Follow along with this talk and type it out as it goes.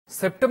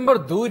September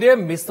 2 रे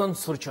mission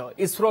सूर्य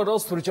इसरो रो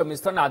सूर्य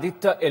mission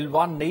Aditya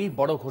L1 नहीं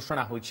बड़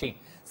घोषणा होइछि।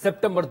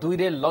 सेप्टेम्बर 2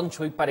 रे लॉन्च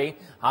होई पारे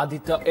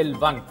Aditya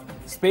L1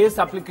 space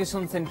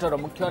application centre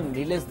मुख्य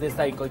नीलेश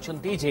देसाई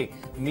कहछन्ती जे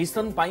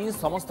मिशन पाई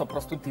समस्त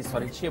प्रस्तुति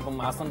सरिछि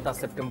एवं आसंता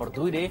सेप्टेम्बर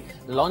 2 रे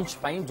लॉन्च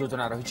पाई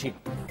योजना रहिछि।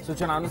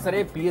 सूचना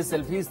अनुसार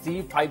PSLV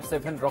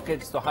C57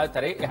 रॉकेट सहायता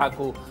रे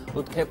एहाकू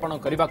उत्क्षेपण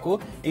करबाकू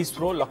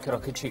इसरो लक्ष्य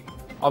रखिछि।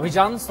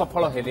 अभियान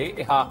सफल हेले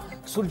एहा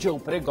सूर्य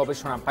उपरे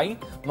गवेषणा पाई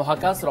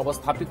महाकाश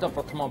अवस्थापित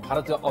प्रथम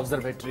भारतीय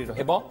ऑब्जर्वेटरी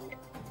रहबो।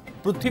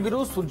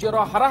 पृथ्वीरू सूर्यर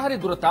हाराहारी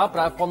दूरता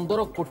प्राय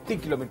 15 कोटी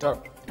किलोमीटर।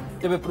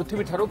 तेबे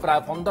पृथ्वी ठारू प्राय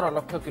 15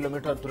 लाख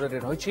किलोमीटर दूर रे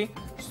रहिछि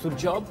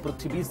सूर्य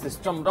पृथ्वी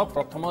सिस्टम रो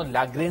प्रथम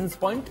लाग्रेंज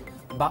पॉइंट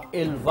बा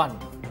L1।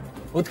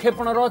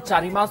 उत्क्षेपणर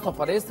 4 मास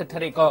परे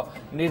सेठारे एक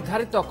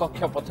निर्धारित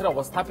कक्षपथरे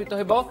अवस्थापित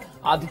हेबो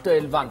आदित्य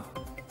L1।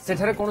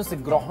 सेठारे कोनोसी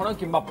ग्रहण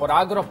किंबा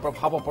परागर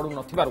प्रभाव पडु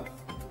नथिबारु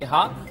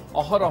एहा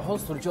अहरह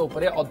सूर्य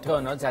उपरे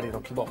अध्ययन जारी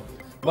रखिबो।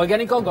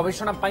 वैज्ञानिक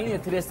गवेषणा पाई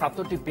एथिरे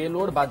 7टी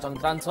पेलोड बा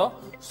यंत्रांश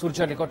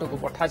सूर्य निकटकू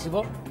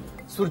पठाजिबो।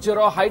 सूर्यर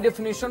हाई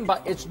डेफिनेशन बा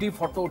HD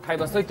फोटो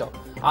उठाइबा सहित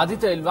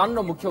आदित्य L1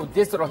 रो मुख्य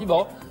उद्देश्य रहिबो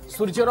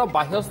सूर्यर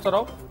बाह्य स्तर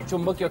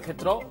चुंबकीय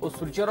क्षेत्र और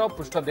सूर्यर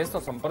पृष्ठदेश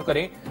संपर्क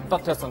में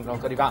तथ्य संग्रह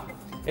करबा।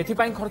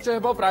 एथिपाई खर्च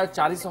हेबो प्राय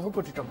 400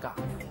 कोटी टंका।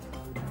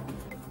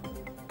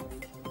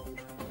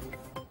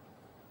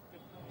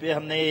 पे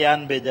हमने ये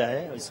यान भेजा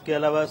है। इसके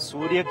अलावा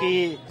सूर्य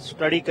की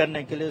स्टडी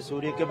करने के लिए,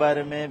 सूर्य के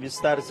बारे में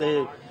विस्तार से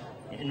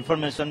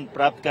इंफॉर्मेशन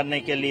प्राप्त करने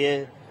के लिए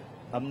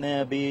हमने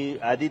अभी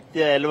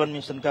आदित्य L1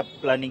 मिशन का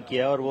प्लानिंग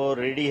किया और वो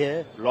रेडी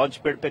है। लॉन्च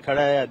पैड पे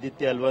खड़ा है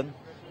आदित्य L1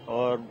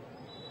 और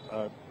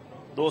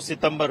 2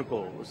 सितंबर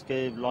को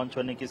उसके लॉन्च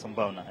होने की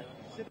संभावना है।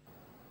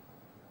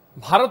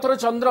 भारतर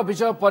चंद्र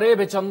विजय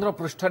पर चंद्र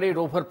पृष्ठरे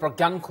रोभर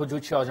प्रज्ञान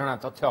खोजुछि अजଣା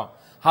तथ्य।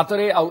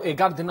 हाथरे आउ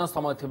 11 दिन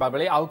समय थिबा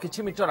बेले आउ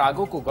किछि मीटर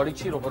आगो को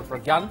गड़िछि रोभर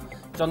प्रज्ञान।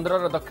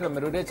 चंद्रर दक्षिण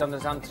मेरुरे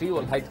चंद्रयान 3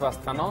 ओल्हाइथिबा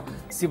स्थान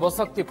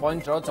शिवशक्ति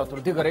पॉइंट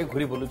चतुर्दिगरे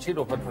घुरी बुलुछि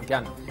रोभर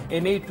प्रज्ञान।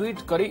 एने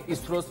ट्वीट करी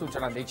इसरो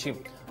सूचना दैछि।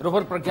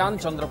 रोभर प्रज्ञान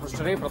चंद्र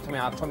पृष्ठरे प्रथमे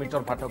 8 मीटर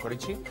बाट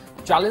करिछि।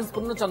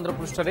 चैलेंजपूर्ण चंद्र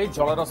पृष्ठरे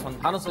जलर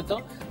संधान सहित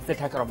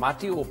सेठाकर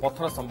माटी और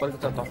पत्थर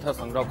संपर्कित तथ्य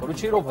संग्रह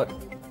करुछि रोभर।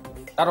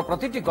 तार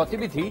प्रतिटी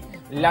गतिविधि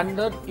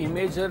लैंडर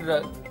इमेजर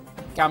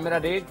कैमेरा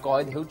रे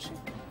कैद होउछि।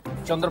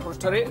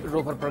 चंद्रपृष्ठरे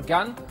रोभर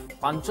प्रज्ञान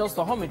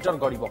 500 मीटर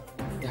गड़िब।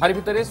 यार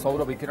भितर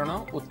सौर विकिरण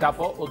उत्ताप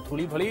और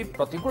धूली भली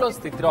प्रतिकूल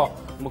स्थितिर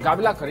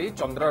मुकाबला करी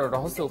चंद्रर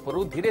रहस्य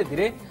उपरु धीरे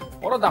धीरे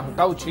परदा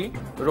हटाउछि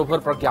Rover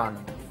Pragyan.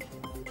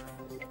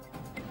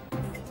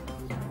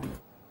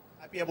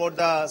 Happy about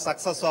the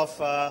success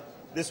of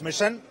this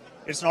mission.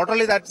 It's not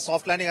only that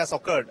soft landing has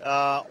occurred.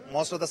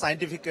 Most of the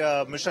scientific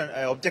mission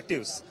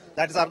objectives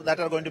that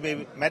are going to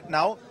be met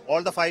now.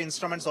 All the 5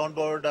 instruments on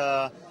board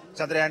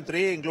Chandrayaan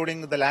 3,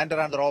 including the lander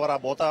and the rover,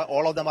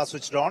 all of them are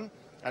switched on,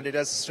 and it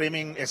is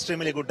streaming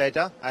extremely good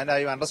data. And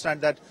I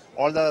understand that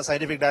all the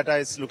scientific data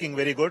is looking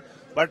very good.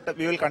 But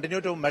we will continue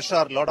to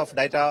measure a lot of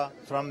data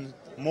from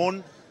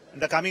Moon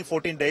in the coming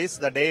 14 days,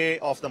 the day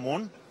of the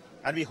Moon.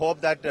 And we hope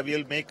that we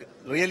will make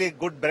really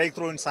good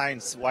breakthrough in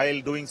science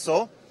while doing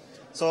so.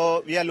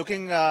 So we are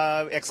looking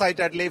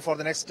excitedly for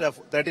the next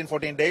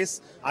 13-14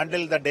 days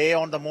until the day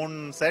on the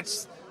Moon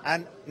sets,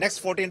 and next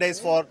 14 days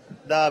for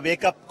the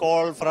wake-up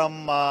call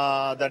from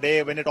the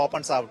day when it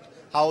opens out,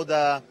 how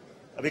the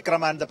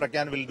Vikram and the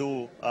Pragyan will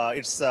do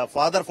its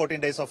further 14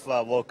 days of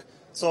work.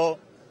 So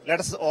let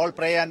us all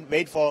pray and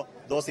wait for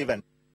those events.